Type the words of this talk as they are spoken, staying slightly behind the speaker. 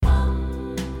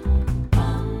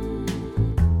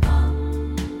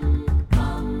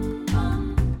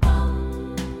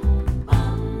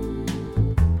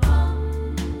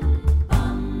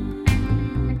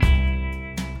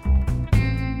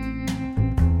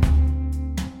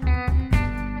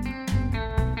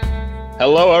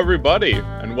Hello, everybody,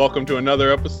 and welcome to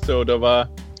another episode of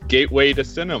Gateway to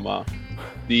Cinema,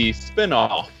 the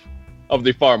spin-off of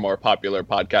the far more popular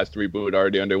podcast reboot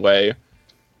already underway.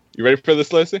 You ready for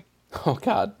this, Lacey? Oh,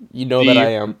 God. You know that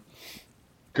I am.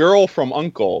 Girl from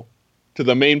U.N.C.L.E. to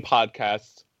the main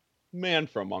podcast, Man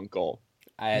from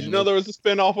U.N.C.L.E. Did you know there was a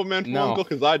spin-off of Man from U.N.C.L.E.?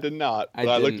 Because I did not. But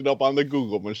I looked it up on the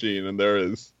Google machine, and there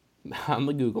is. On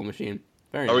the Google machine.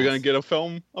 Very Are we going to get a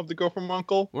film of the Girl from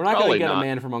U.N.C.L.E.? We're not going to get a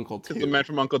Man from U.N.C.L.E. 2. Because the Man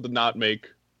from U.N.C.L.E. did not make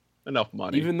enough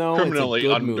money. Even though criminally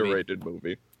it's a good underrated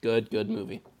movie. Good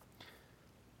movie.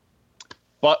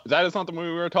 But that is not the movie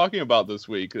we were talking about this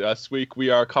week. This week we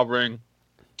are covering,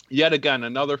 yet again,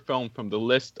 another film from the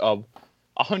list of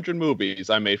 100 movies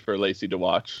I made for Lacey to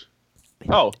watch.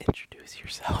 Introduce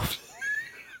yourself.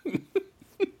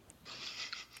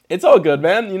 It's all good,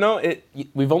 man. You know,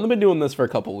 we've only been doing this for a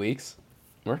couple weeks.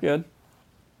 We're good.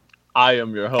 I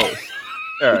am your host,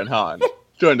 Aaron Hahn.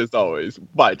 Joined as always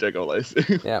by Jacob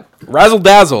Lacey. Yeah. Razzle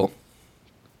dazzle.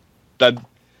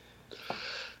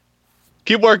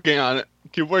 Keep working on it.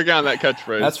 Keep working on that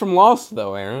catchphrase. That's from Lost,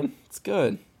 though, Aaron. It's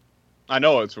good. I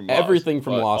know it's from Lost. Everything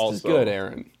from Lost is good,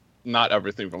 Aaron. Not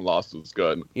everything from Lost was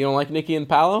good. You don't like Nikki and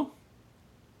Paolo?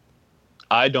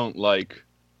 I don't like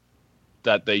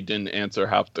that they didn't answer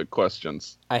half the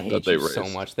questions I hate that they raised. So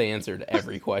much. They answered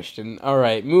every question. All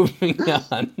right, moving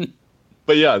on.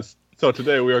 But yes, so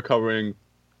today we are covering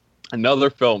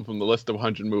another film from the list of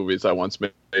 100 movies I once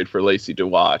made for Lacey to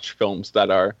watch. Films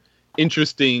that are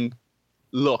interesting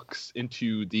looks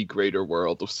into the greater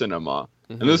world of cinema.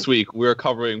 Mm-hmm. And this week we're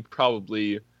covering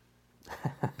probably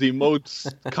the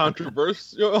most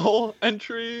controversial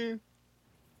entry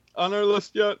on our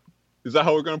list yet. Is that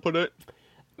how we're going to put it?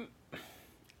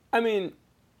 I mean,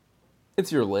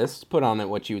 it's your list. Put on it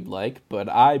what you'd like, but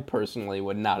I personally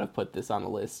would not have put this on a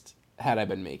list had I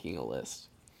been making a list.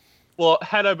 Well,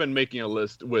 had I been making a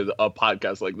list with a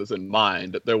podcast like this in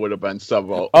mind, there would have been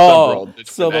several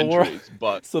different entries.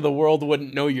 So the world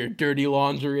wouldn't know your dirty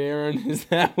laundry, Aaron? Is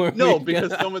that where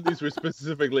because some of these were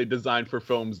specifically designed for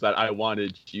films that I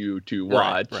wanted you to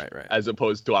watch, right. as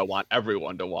opposed to I want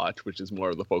everyone to watch, which is more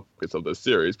of the focus of this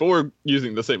series. But we're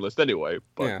using the same list anyway.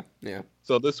 But, yeah.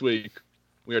 So this week,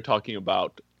 we are talking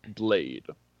about Blade.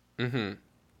 Mm-hmm.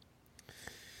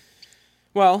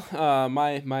 Well,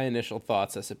 my initial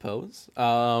thoughts, I suppose.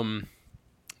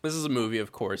 This is a movie,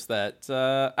 of course, that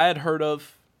I had heard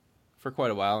of for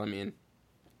quite a while. I mean,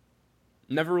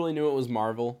 never really knew it was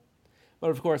Marvel. But,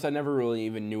 of course, I never really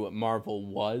even knew what Marvel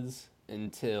was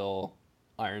until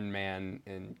Iron Man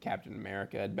and Captain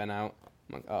America had been out.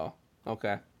 I'm like, oh,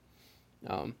 okay.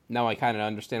 Now I kind of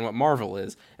understand what Marvel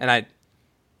is. And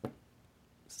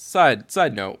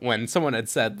Side note, when someone had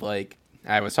said, like,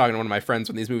 I was talking to one of my friends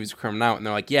when these movies were coming out, and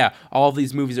they're like, yeah, all of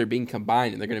these movies are being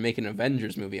combined, and they're going to make an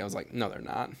Avengers movie. I was like, no, they're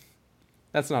not.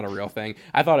 That's not a real thing.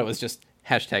 I thought it was just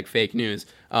hashtag fake news.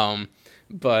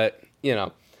 But, you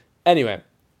know. Anyway,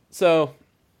 so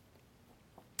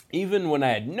even when I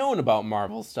had known about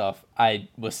Marvel stuff, I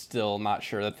was still not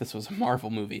sure that this was a Marvel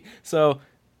movie. So,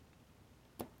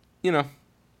 you know,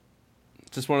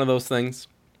 just one of those things.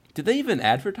 Did they even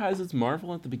advertise as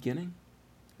Marvel at the beginning?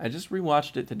 I just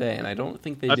rewatched it today, and I don't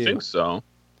think they do. I think so.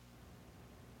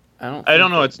 I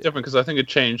don't know. It's different because I think it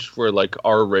changed for like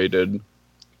R-rated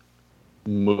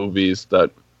movies. That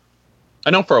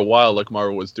I know for a while, like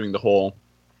Marvel was doing the whole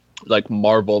like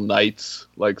Marvel Knights,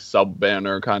 like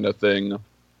sub-banner kind of thing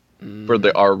for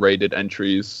the R-rated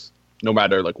entries. No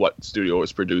matter like what studio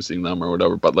was producing them or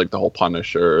whatever, but like the whole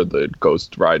Punisher, the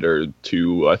Ghost Rider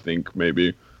 2, I think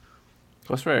maybe.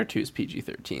 Ghost Rider 2 is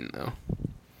PG-13 though.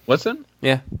 What's it?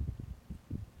 Yeah.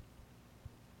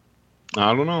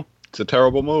 I don't know. It's a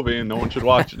terrible movie, and no one should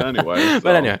watch it anyway. So.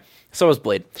 But anyway, so is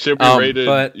Blade. Should be rated,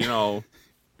 but... No,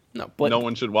 Blade... no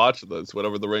one should watch this,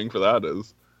 whatever the rating for that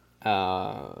is.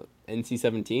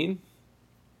 NC-17?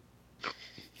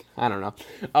 I don't know.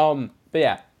 But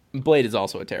yeah, Blade is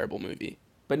also a terrible movie.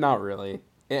 But not really.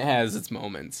 It has its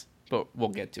moments, but we'll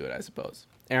get to it, I suppose.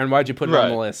 Aaron, why'd you put it on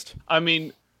the list? I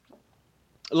mean,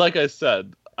 like I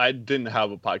said, I didn't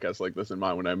have a podcast like this in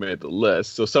mind when I made the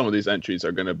list, so some of these entries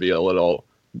are going to be a little,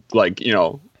 like, you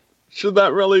know, should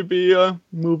that really be a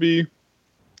movie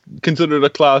considered a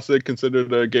classic,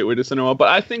 considered a gateway to cinema? But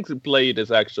I think Blade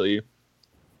is actually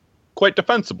quite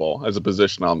defensible as a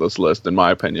position on this list, in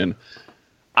my opinion.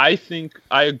 I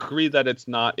agree that it's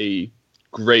not a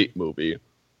great movie.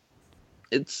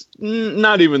 It's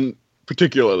not even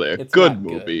particularly a good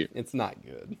movie. It's not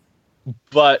good.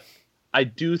 But I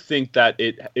do think that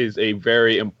it is a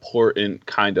very important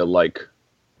kind of like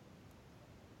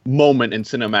moment in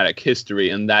cinematic history,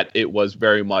 and that it was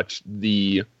very much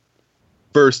the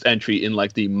first entry in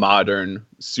like the modern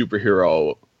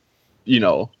superhero,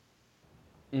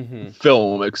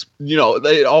 film.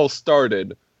 They all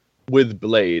started with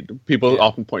Blade. People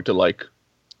often point to like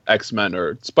X-Men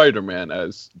or Spider-Man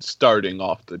as starting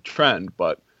off the trend,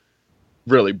 but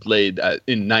really Blade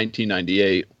in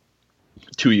 1998,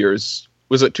 2 years.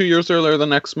 Was it 2 years earlier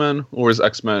than X-Men, or was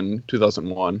X-Men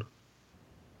 2001?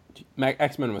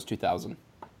 X-Men was 2000.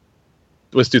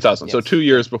 It was 2000, Yes. so 2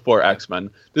 years before X-Men.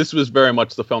 This was very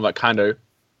much the film that kind of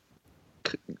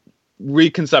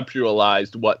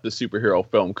reconceptualized what the superhero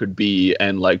film could be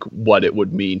and like what it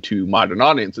would mean to modern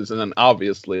audiences. And then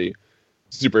obviously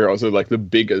superheroes are like the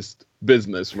biggest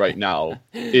business right now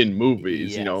in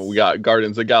movies. Yes. We got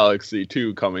Guardians of the Galaxy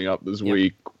 2 coming up this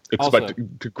week,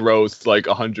 expected to gross like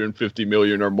 150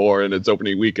 million or more in its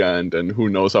opening weekend, and who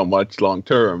knows how much long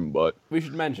term. But we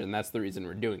should mention that's the reason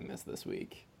we're doing this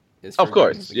week. Of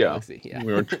course, yeah.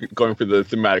 We were going for the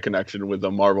thematic connection with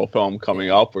the Marvel film coming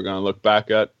up. We're going to look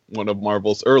back at one of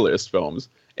Marvel's earliest films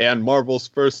and Marvel's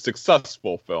first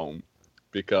successful film,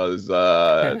 because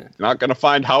you're not going to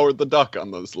find Howard the Duck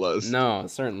on this list. No,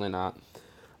 certainly not.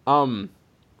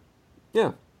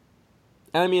 Yeah.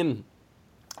 I mean,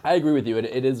 I agree with you.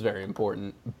 It is very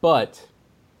important. But,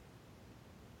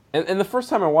 and the first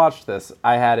time I watched this,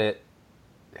 I had it,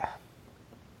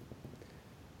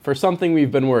 for something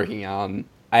we've been working on,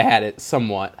 I had it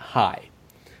somewhat high.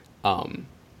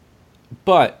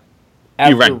 But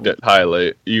you ranked it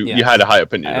highly. You had a high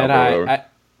opinion of it.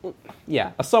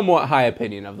 A somewhat high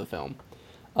opinion of the film.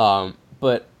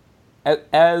 But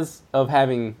as of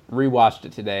having rewatched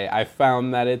it today, I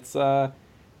found that it's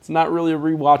not really a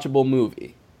rewatchable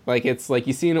movie. Like, it's like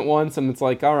you've seen it once and it's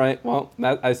like, all right, well,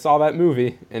 I saw that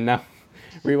movie, and now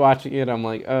rewatching it, I'm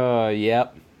like,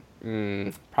 yep.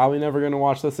 Probably never going to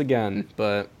watch this again,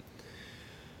 but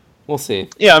we'll see.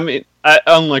 Yeah, I mean,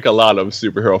 unlike a lot of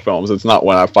superhero films, it's not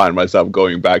one I find myself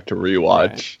going back to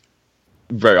rewatch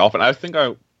very often. I think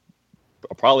I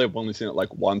probably have only seen it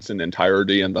like once in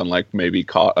entirety, and then like maybe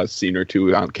caught a scene or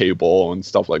two on cable and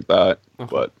stuff like that.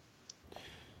 But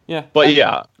yeah,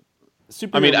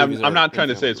 I mean, I'm not trying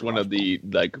to say it's one of the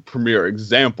like premier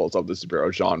examples of the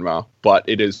superhero genre, but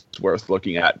it is worth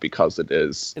looking at because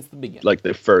it's the beginning, like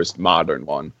the first modern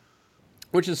one.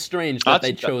 Which is strange that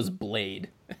they chose Blade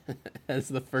as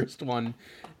the first one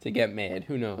to get made.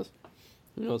 Who knows?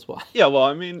 Who knows why? Yeah, well,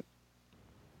 I mean,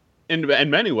 in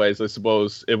many ways, I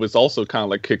suppose it was also kind of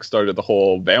like kickstarted the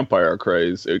whole vampire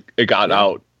craze. It got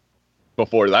out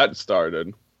before that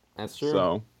started. That's true.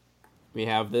 So we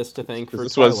have this to thank for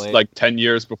this Twilight. was like 10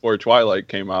 years before Twilight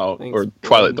came out. Thanks, or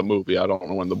Twilight the movie. I don't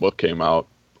know when the book came out.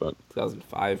 But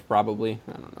 2005, probably.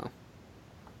 I don't know.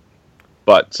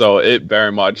 But so it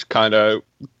very much kind of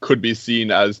could be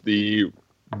seen as the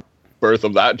birth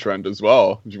of that trend as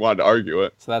well, if you wanted to argue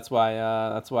it. So that's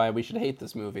why we should hate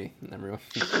this movie, everyone.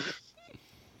 Do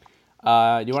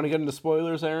you want to get into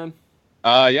spoilers, Aaron?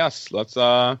 Yes. Let's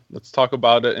talk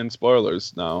about it in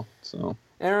spoilers now. So,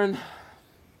 Aaron,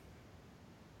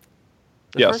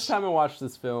 the first time I watched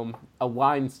this film, a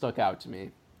line stuck out to me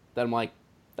that I'm like,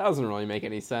 that doesn't really make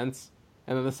any sense.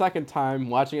 And then the second time,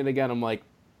 watching it again, I'm like,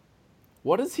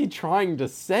 what is he trying to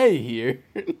say here?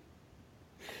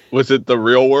 Was it the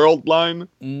real world line?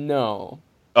 No.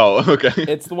 Oh, okay.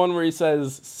 It's the one where he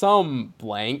says, some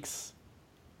blanks,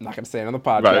 I'm not going to say it on the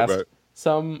podcast, right.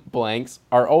 Some blanks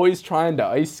are always trying to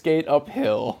ice skate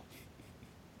uphill.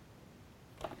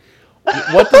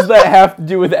 What does that have to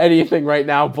do with anything right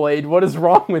now, Blade? What is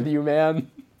wrong with you, man?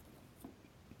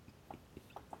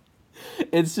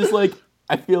 It's just like,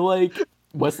 I feel like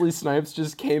Wesley Snipes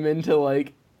just came into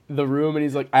like the room and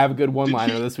he's like, I have a good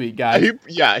one-liner this week, guys.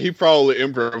 He probably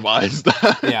improvised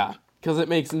that. Yeah, because it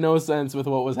makes no sense with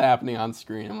what was happening on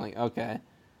screen. I'm like, okay.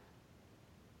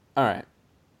 All right.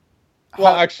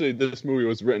 Well, actually, this movie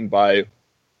was written by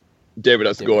David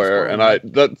S. Goyer, and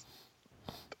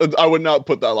I would not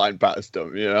put that line past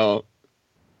him, you know?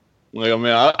 Like, I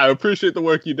mean, I appreciate the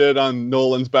work you did on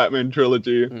Nolan's Batman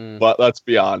trilogy, but let's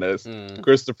be honest.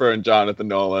 Christopher and Jonathan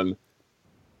Nolan,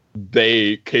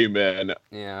 they came in.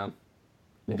 Yeah.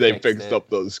 They fixed up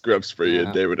those scripts for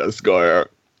you, David S. Goyer.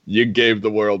 You gave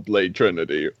the world Blade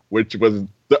Trinity, which was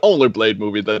the only Blade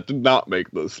movie that did not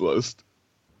make this list.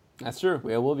 That's true.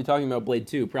 We'll be talking about Blade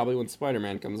 2 probably when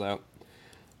Spider-Man comes out.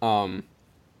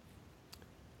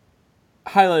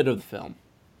 Highlight of the film.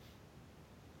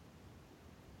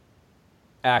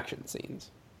 Action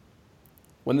scenes.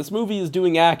 When this movie is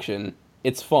doing action,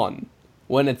 it's fun.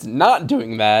 When it's not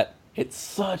doing that, it's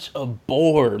such a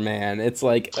bore, man. It's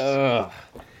like, ugh.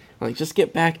 Like, just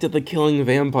get back to the killing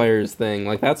vampires thing.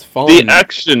 Like, that's fun. The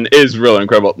action is really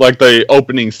incredible. Like the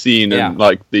opening scene Yeah. and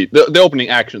like the opening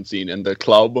action scene in the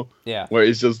club, Yeah. where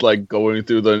it's just like going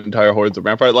through the entire hordes of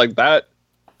vampires. Like that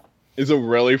is a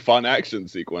really fun action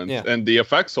sequence, Yeah. and the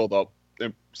effects hold up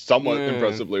somewhat Mm.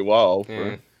 impressively well.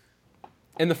 Mm.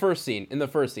 In the first scene,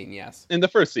 yes. In the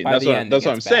first scene, By that's the what end, that's it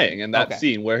what I'm gets saying. bad. In that Okay.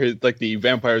 scene where like the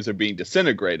vampires are being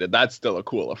disintegrated, that's still a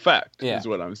cool effect. Yeah. Is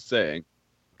what I'm saying.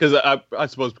 Because I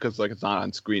suppose because like it's not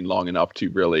on screen long enough to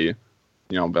really,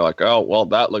 be like, oh well,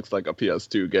 that looks like a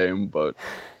PS2 game, but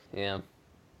Yeah.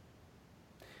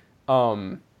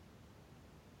 but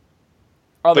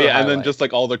Other yeah, and then highlight. just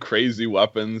like all the crazy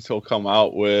weapons he'll come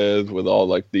out with all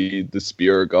like the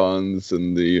spear guns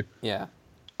and the Yeah.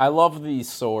 I love the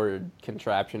sword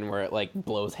contraption where it like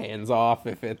blows hands off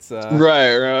if it's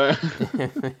right.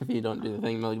 if you don't do the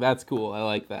thing. Like, that's cool. I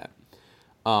like that.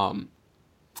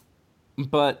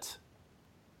 But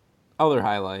other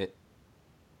highlight,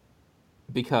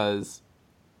 because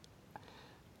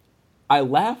I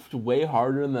laughed way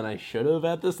harder than I should have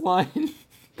at this line.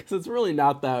 Because it's really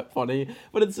not that funny,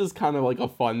 but it's just kind of like a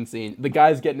fun scene. The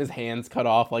guy's getting his hands cut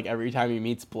off like every time he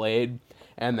meets Blade,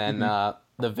 and then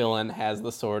the villain has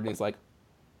the sword and he's like,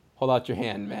 hold out your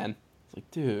hand, man. It's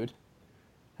like, dude,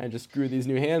 I just grew these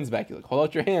new hands back. He's like, hold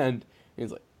out your hand. And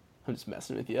he's like, I'm just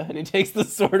messing with you. And he takes the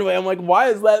sword away. I'm like, why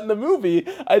is that in the movie?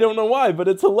 I don't know why, but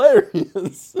it's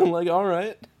hilarious. I'm like, all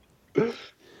right.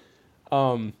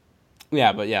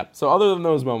 Yeah. So other than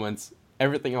those moments,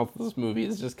 everything else in this movie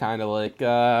is just kind of like,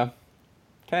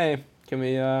 okay, can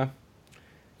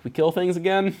we kill things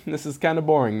again? This is kind of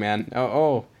boring, man.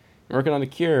 Oh, you're working on a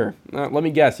cure. Let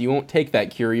me guess, you won't take that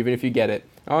cure even if you get it.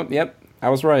 Oh, yep, I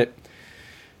was right.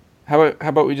 How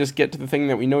about we just get to the thing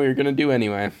that we know you're gonna do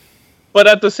anyway? But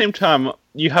at the same time,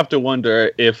 you have to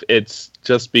wonder if it's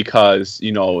just because,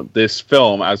 this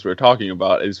film, as we're talking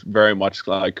about, is very much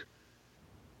like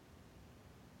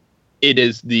it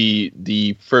is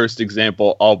the first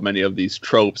example of many of these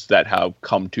tropes that have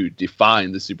come to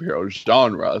define the superhero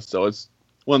genre. So it's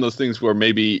one of those things where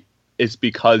maybe it's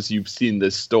because you've seen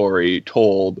this story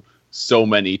told so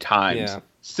many times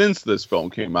since this film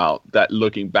came out that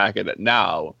looking back at it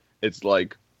now, it's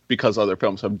like, because other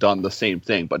films have done the same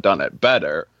thing but done it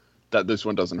better, that this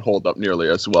one doesn't hold up nearly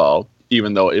as well,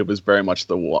 even though it was very much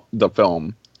the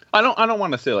film. I don't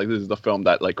want to say like this is the film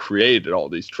that like created all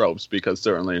these tropes, because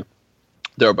certainly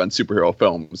there have been superhero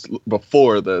films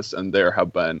before this, and there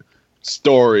have been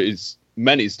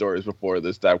many stories before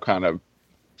this that have kind of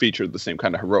featured the same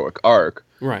kind of heroic arc.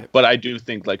 Right. But I do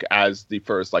think like as the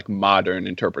first like modern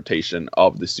interpretation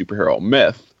of the superhero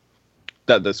myth,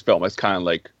 that this film is kind of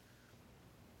like,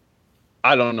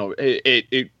 I don't know,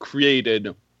 it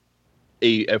created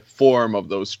a form of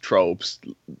those tropes,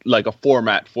 like a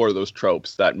format for those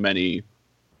tropes that many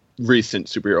recent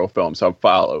superhero films have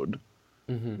followed.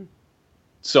 Mm-hmm.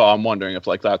 So I'm wondering if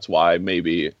like that's why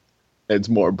maybe it's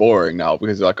more boring now,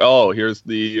 because you're like, oh, here's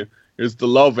the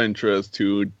love interest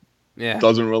who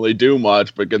doesn't really do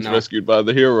much but gets rescued by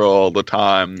the hero all the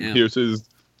time. Yeah. Here's his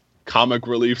comic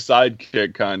relief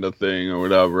sidekick kind of thing, or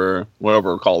whatever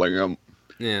we're calling him.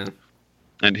 Yeah.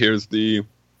 And here's the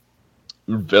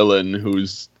villain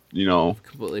who's,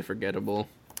 completely forgettable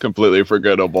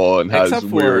and has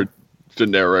weird,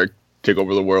 generic take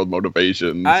over the world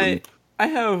motivations. I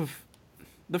have,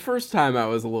 the first time I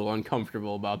was a little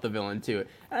uncomfortable about the villain too.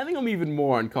 And I think I'm even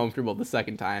more uncomfortable the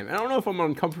second time. And I don't know if I'm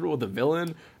uncomfortable with the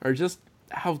villain or just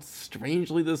how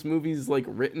strangely this movie's like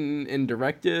written and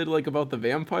directed, like about the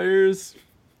vampires.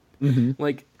 Mm-hmm.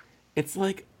 Like, it's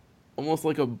like almost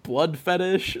like a blood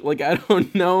fetish. Like, I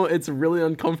don't know. It's really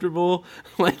uncomfortable.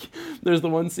 Like, there's the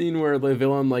one scene where the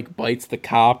villain like bites the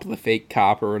fake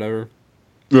cop or whatever.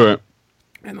 Right.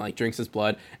 And like drinks his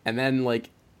blood. And then like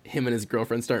him and his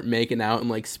girlfriend start making out and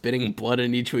like spitting blood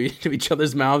into each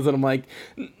other's mouths. And I'm like,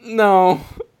 no,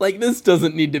 like this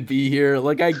doesn't need to be here.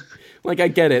 Like I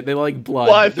get it. They like blood.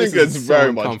 Well, I think it's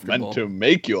very much meant to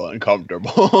make you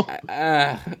uncomfortable.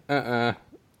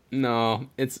 No,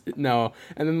 no.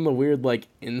 And then the weird, like,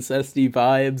 incesty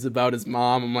vibes about his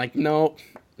mom. I'm like, no.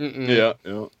 Yeah.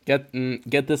 Get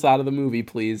this out of the movie,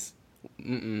 please.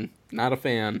 Not a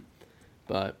fan.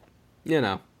 But,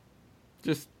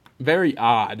 just very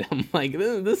odd. I'm like,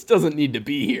 this doesn't need to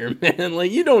be here, man.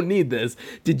 Like, you don't need this.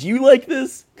 Did you like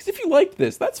this? Because if you liked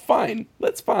this, that's fine.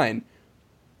 That's fine.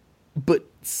 But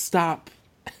stop.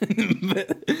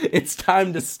 It's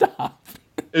time to stop.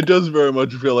 It does very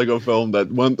much feel like a film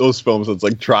that one of those films that's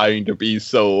like trying to be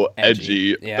so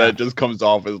edgy that just comes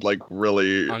off as like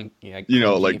really, like,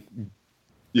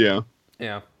 yeah.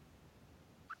 Yeah.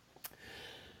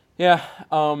 Yeah.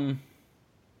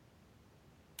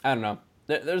 I don't know.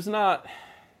 There's not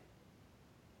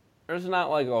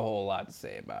like a whole lot to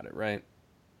say about it, right?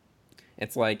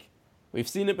 It's like we've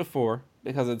seen it before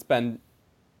because it's been,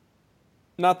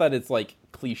 not that it's like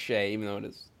cliche, even though it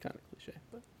is kind of cliche,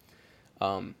 but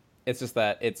it's just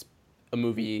that it's a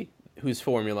movie whose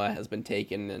formula has been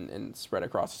taken and spread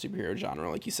across the superhero genre,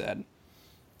 like you said.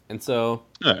 And so,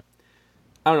 Yeah.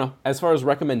 I don't know. As far as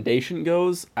recommendation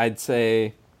goes, I'd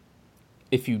say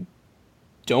if you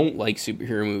don't like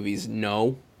superhero movies,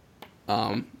 no.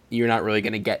 You're not really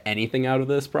going to get anything out of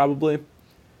this, probably.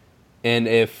 And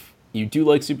if you do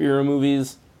like superhero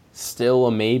movies, still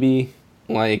a maybe.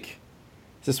 Like,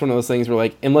 it's just one of those things where,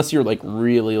 like, unless you're, like,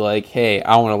 really like, hey,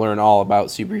 I want to learn all about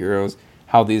superheroes,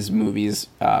 how these movies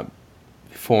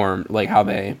form, like, how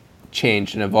they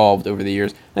changed and evolved over the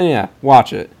years, then yeah,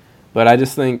 watch it. But I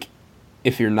just think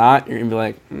if you're not, you're going to be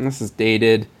like, this is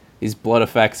dated. These blood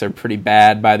effects are pretty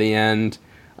bad by the end.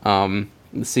 The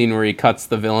scene where he cuts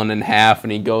the villain in half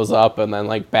and he goes up and then,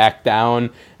 like, back down.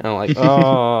 And I'm like,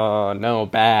 oh, no,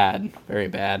 bad. Very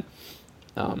bad.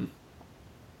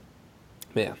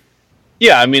 Yeah.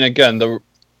 Yeah, I mean, again,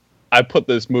 I put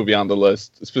this movie on the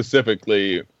list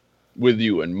specifically with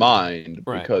you in mind,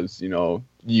 Right. because, you know,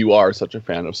 you are such a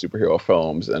fan of superhero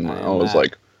films, and I was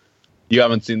like, you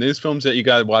haven't seen these films yet, you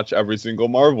gotta watch every single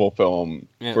Marvel film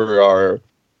for our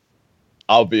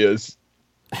obvious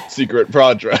secret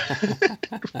project.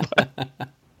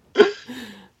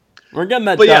 We're getting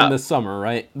that done this summer,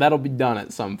 right? That'll be done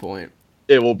at some point.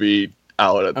 It will be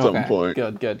out at some point.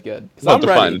 Good. Not to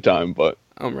find the time, but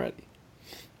I'm ready.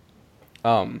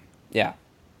 Yeah.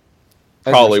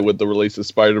 Probably with the release of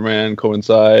Spider-Man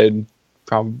coincide.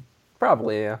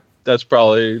 Probably, yeah. That's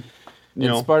probably, you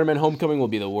know. Spider-Man Homecoming will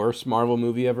be the worst Marvel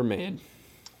movie ever made.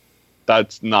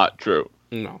 That's not true.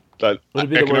 No. I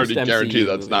can already guarantee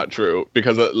that's not true,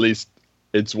 because at least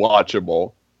it's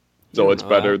watchable. So it's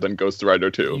better than Ghost Rider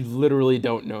 2. You literally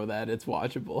don't know that. It's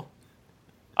watchable.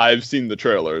 I've seen the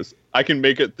trailers. I can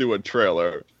make it through a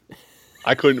trailer.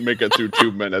 I couldn't make it through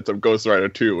 2 minutes of Ghost Rider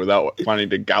 2 without wanting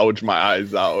to gouge my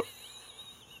eyes out.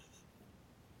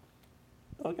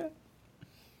 Okay.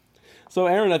 So,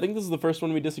 Aaron, I think this is the first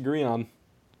one we disagree on.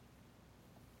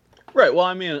 Right, well,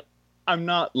 I mean, I'm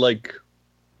not, like,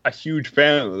 a huge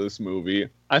fan of this movie.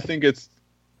 I think it's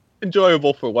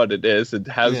enjoyable for what it is. It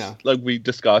has, like we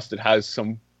discussed, it has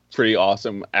some pretty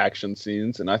awesome action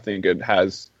scenes, and I think it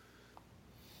has...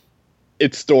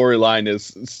 Its storyline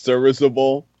is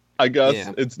serviceable, I guess.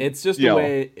 Yeah. It's just a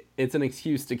way... It's an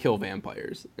excuse to kill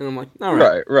vampires. And I'm like, all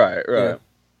right. Right. Yeah.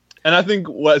 And I think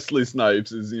Wesley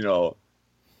Snipes is, you know...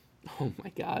 Oh my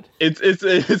god.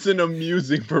 It's an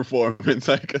amusing performance,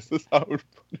 I guess is how I would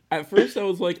put it. At first I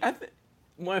was like,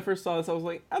 when I first saw this, I was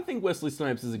like, I think Wesley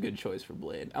Snipes is a good choice for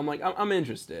Blade. I'm like, I'm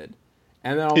interested.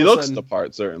 And then he looks the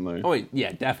part, certainly. Oh,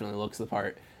 yeah, definitely looks the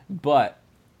part. But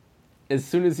as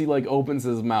soon as he, like, opens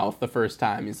his mouth the first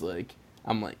time, he's like,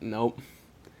 I'm like, nope.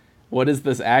 What is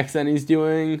this accent he's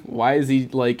doing? Why is he,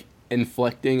 like,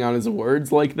 inflecting on his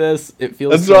words like this? It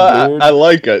feels so weird. I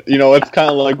like it. You know, it's kind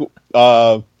of like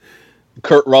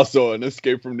Kurt Russell in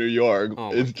Escape from New York.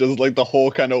 It's just like the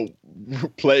whole kind of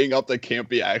playing up the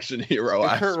campy action hero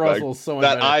aspect. Kurt Russell's so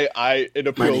that it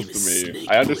appeals to me.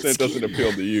 I understand it doesn't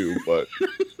appeal to you, but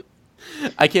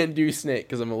I can't do Snake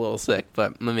because I'm a little sick.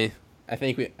 But I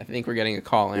think we're getting a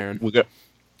call, Aaron. I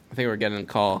think we're getting a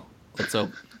call. Let's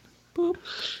hope. Boop.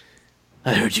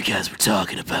 I heard you guys were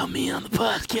talking about me on the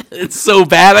podcast. It's so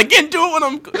bad. I can't do it when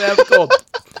I have a cold.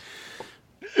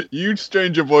 You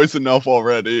strained your voice enough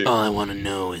already. All I want to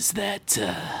know is that,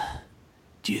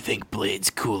 do you think Blade's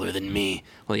cooler than me?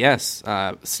 Well, yes,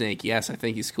 Snake, yes, I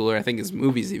think he's cooler. I think his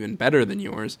movie's even better than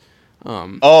yours.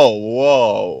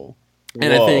 Whoa.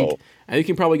 And I think you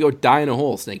can probably go die in a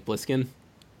hole, Snake Plissken.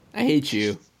 I hate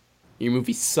you. Your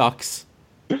movie sucks.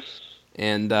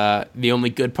 And the only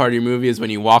good part of your movie is when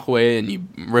you walk away and you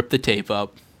rip the tape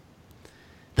up.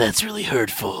 That's really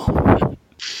hurtful.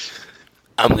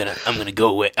 I'm gonna go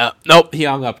away. Nope, he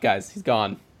hung up, guys. He's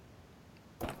gone.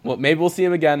 Well, maybe we'll see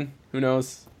him again. Who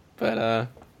knows? But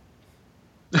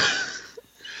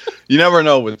you never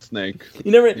know with Snake.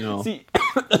 You never see.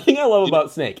 The thing I love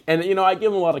about Snake, and I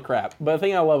give him a lot of crap, but the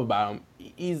thing I love about him,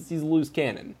 he's loose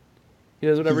cannon. He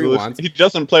does whatever he wants. He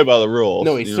doesn't play by the rules.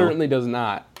 No, he certainly does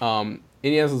not. And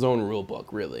he has his own rule book,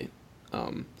 really.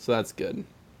 So that's good.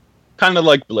 Kind of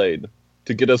like Blade.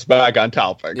 To get us back on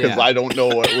topic, because I don't know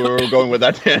what we were going with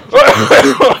that tangent.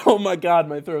 Oh my god,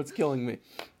 my throat's killing me.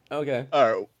 Okay.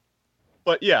 All right.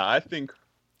 But yeah, I think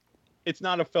it's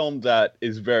not a film that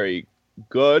is very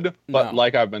good, but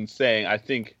like I've been saying, I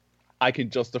think I can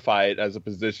justify it as a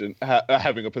position,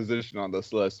 having a position on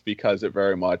this list because it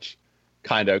very much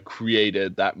kind of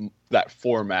created that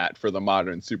format for the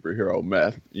modern superhero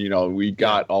myth. You know, we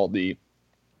got all the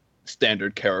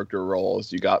standard character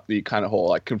roles. You got the kind of whole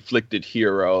like conflicted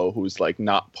hero who's like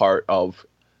not part of,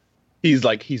 he's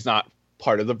not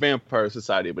part of the vampire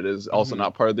society, but is also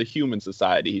not part of the human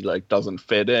society. He like doesn't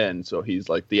fit in, so he's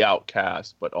like the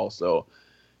outcast, but also,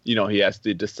 you know, he has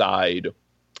to decide.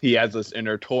 He has this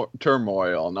inner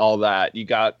turmoil and all that. You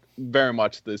got very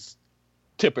much this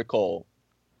typical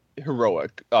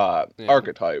heroic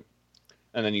archetype,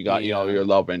 and then you got you know, your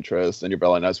love interest and your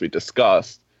villain, as we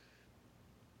discussed.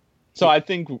 So I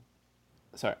think.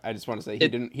 Sorry, I just want to say he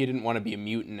didn't want to be a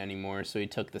mutant anymore, so he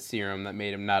took the serum that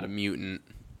made him not a mutant.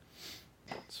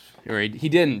 Or he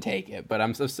didn't take it, but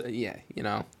I'm so yeah, you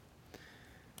know.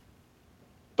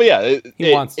 But yeah,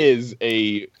 it is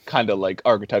a kind of like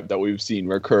archetype that we've seen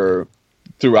recur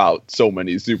throughout so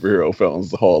many superhero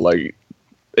films. The whole like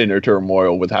inner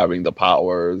turmoil with having the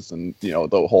powers, and you know,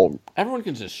 the whole everyone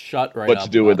can just shut right what up to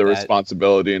do with the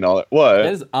responsibility and all that. What?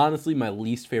 That is honestly my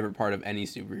least favorite part of any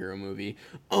superhero movie.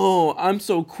 Oh, I'm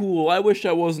so cool. I wish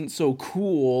I wasn't so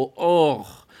cool.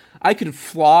 Oh, I could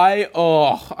fly.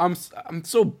 Oh, I'm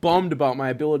so bummed about my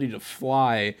ability to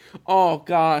fly. Oh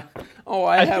God. Oh,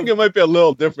 I think it might be a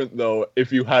little different though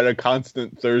if you had a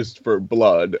constant thirst for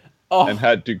blood and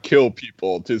had to kill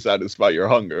people to satisfy your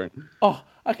hunger. Oh,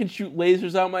 I can shoot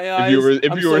lasers out my eyes.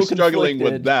 If you were struggling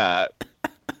with that,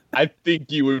 I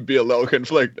think you would be a little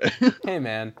conflicted. Hey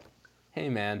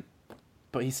man.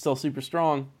 But he's still super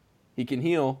strong. He can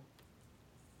heal.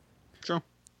 Sure.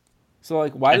 So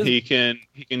like, why does he can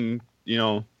you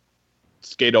know,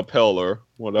 skate uphill or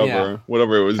whatever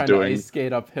it was doing.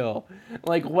 Skate uphill.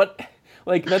 Like what?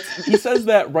 Like he says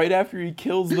that right after he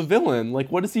kills the villain.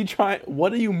 Like what is he trying?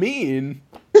 What do you mean?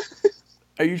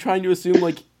 Are you trying to assume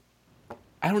like?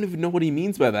 I don't even know what he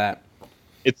means by that.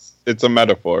 It's a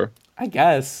metaphor. I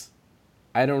guess.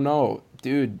 I don't know.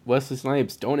 Dude, Wesley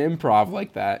Snipes, don't improv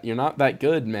like that. You're not that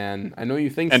good, man. I know you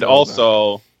think so. And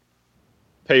also,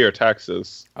 pay your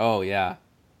taxes. Oh, yeah.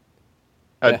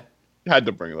 Had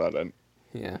to bring that in.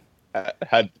 Yeah.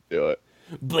 Had to do it.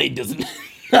 Blade doesn't...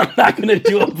 I'm not going to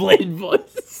do a Blade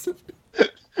voice.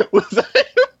 Was that...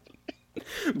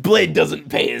 Blade doesn't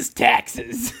pay his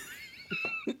taxes.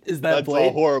 Is that That's Blade?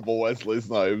 a horrible Wesley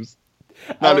Snipes.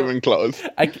 Not even close.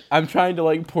 I'm trying to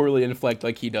like poorly inflect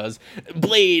like he does.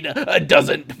 Blade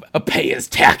doesn't pay his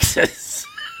taxes.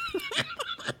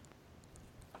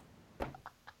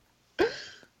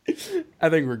 I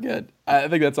think we're good. I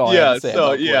think that's all I have to say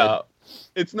about Blade.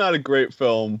 It's not a great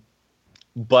film,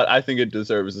 but I think it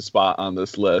deserves a spot on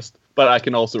this list. But I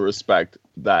can also respect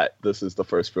that this is the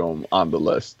first film on the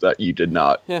list that you did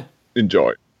not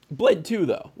enjoy. Blade 2,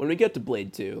 though. When we get to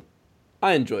Blade 2,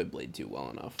 I enjoyed Blade 2 well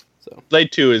enough. So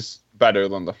Blade 2 is better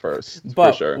than the first,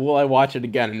 but for sure. Will I watch it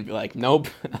again and be like, nope,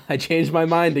 I changed my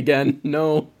mind again?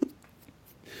 No.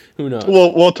 Who knows?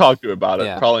 We'll talk to you about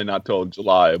it. Probably not till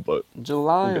July, but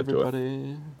July,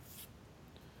 everybody.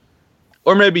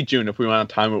 Or maybe June if we want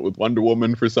to time it with Wonder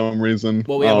Woman for some reason.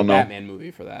 Well, we have a Batman movie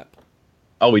for that.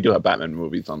 Oh, we do have Batman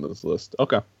movies on this list.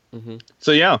 Okay.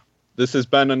 So yeah, this has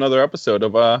been another episode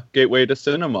of Gateway to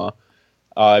Cinema.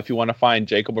 If you want to find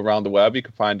Jacob around the web, you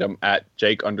can find him at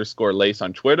Jake_Lace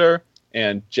on Twitter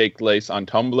and Jake Lace on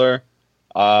Tumblr.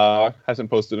 Hasn't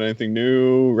posted anything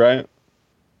new, right?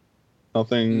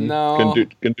 Nothing. No.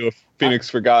 Can do a Phoenix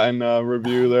Forgotten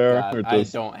review there. God, I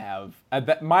don't have.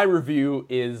 My review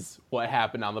is what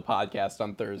happened on the podcast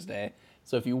on Thursday.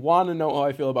 So if you want to know how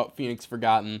I feel about Phoenix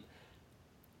Forgotten,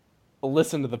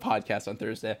 listen to the podcast on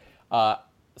Thursday.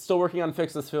 Still working on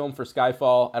Fix This Film for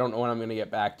Skyfall. I don't know when I'm going to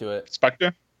get back to it.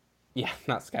 Spectre? Yeah,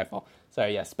 not Skyfall.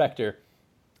 Sorry, yeah, Spectre.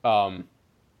 I'm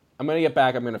going to get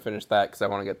back. I'm going to finish that because I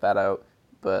want to get that out.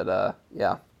 But,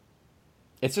 yeah.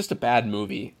 It's just a bad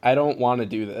movie. I don't want to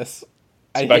do this.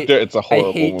 Spectre, it's a horrible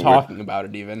movie. I hate talking about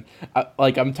it even.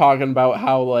 I'm talking about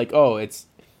how, like, it's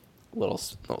a little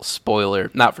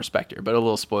spoiler. Not for Spectre, but a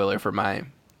little spoiler for my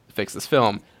Fix This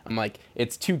Film. I'm like,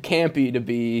 it's too campy to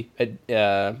be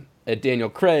a Daniel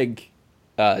Craig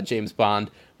James Bond,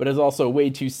 but it's also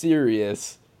way too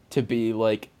serious to be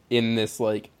like in this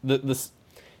like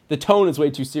the tone is way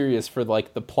too serious for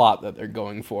like the plot that they're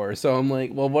going for. So I'm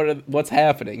like, well, what's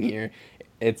happening here?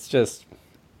 It's just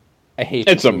I hate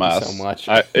it's this a movie mess so much.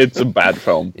 It's a bad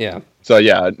film. Yeah. So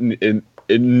yeah, it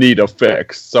need a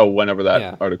fix. So whenever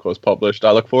that article is published,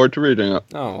 I look forward to reading it.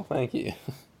 Oh, thank you.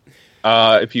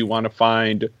 If you want to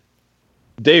find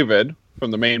David from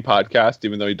the main podcast,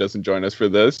 even though he doesn't join us for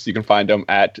this, you can find him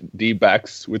at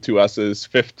dbex with 2 S's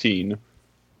 15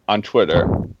 on Twitter.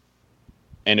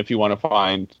 And if you want to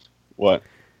find what?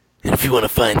 And if you want to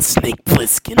find Snake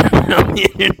Plissken on the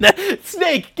internet,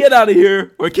 Snake, get out of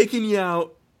here! We're kicking you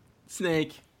out,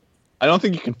 Snake. I don't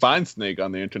think you can find Snake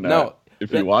on the internet. No,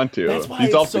 if you want to. That's why He's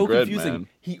it's off so the grid, confusing. man.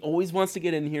 He always wants to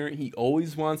get in here. He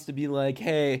always wants to be like,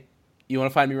 hey, you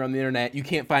want to find me around the internet? You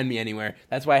can't find me anywhere.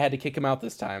 That's why I had to kick him out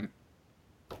this time.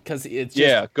 Because it's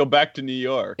just... go back to New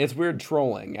York. It's weird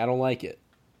trolling. I don't like it.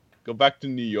 Go back to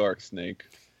New York, Snake.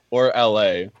 Or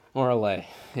L.A. Or LA,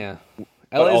 yeah.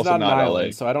 But LA's also not an not island,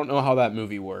 LA. so I don't know how that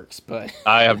movie works, but...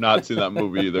 I have not seen that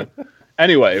movie either.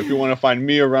 Anyway, if you want to find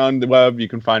me around the web, you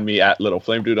can find me at Little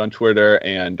Flame Dude on Twitter,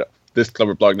 and this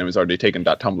clever blog name is already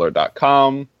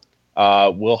taken.tumblr.com.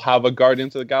 We'll have a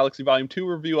Guardians of the Galaxy Volume 2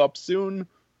 review up soon,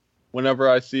 whenever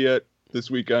I see it this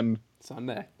weekend.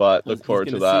 Sunday. But look forward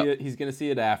to that. He's going to see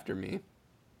it after me.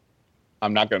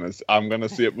 I'm gonna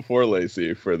see it before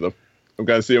Lacey I'm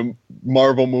gonna see a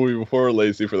Marvel movie before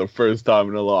Lacey for the first time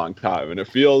in a long time, and it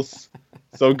feels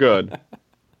so good.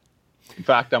 In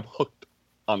fact, I'm hooked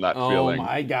on that feeling. Oh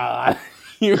my god.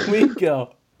 Here we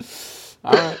go.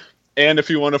 All right. And if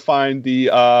you want to find the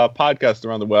podcast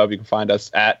around the web, you can find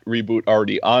us at Reboot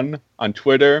Already on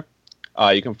Twitter.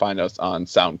 You can find us on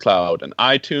SoundCloud and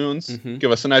iTunes. Mm-hmm.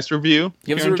 Give us a nice review.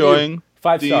 Give if us you're a review. enjoying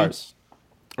 5 stars.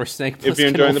 Or Snake Plissken if you're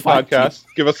enjoying the will find podcast,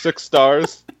 give us 6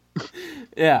 stars. you.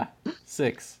 Yeah,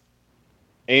 6.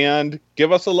 And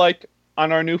give us a like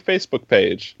on our new Facebook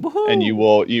page. Woohoo! And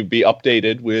you'll be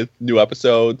updated with new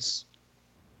episodes,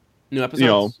 New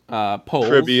episodes. Polls.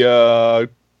 trivia.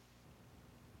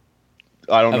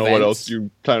 I don't know what Events. else you're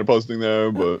kind of posting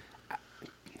there, but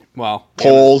Well,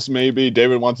 polls maybe.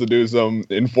 David wants to do some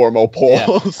informal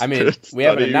polls. I mean, to we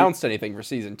haven't study. announced anything for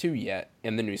season 2 yet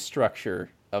in the new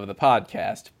structure of the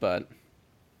podcast, but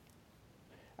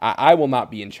I will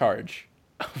not be in charge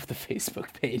of the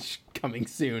Facebook page coming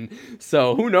soon.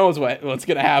 So who knows what's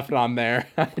going to happen on there?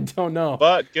 I don't know.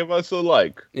 But give us a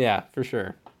like. Yeah, for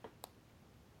sure.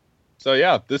 So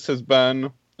yeah, this has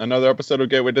been another episode of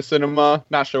Gateway to Cinema.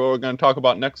 Not sure what we're going to talk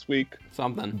about next week,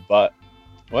 Something. but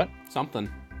what? Something.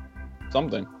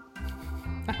 Something.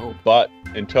 I hope. But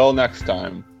until next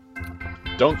time,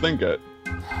 don't think it.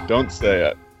 Don't say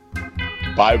it.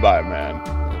 Bye-bye, man.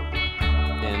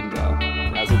 And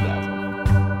razzle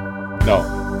dazzle.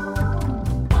 No.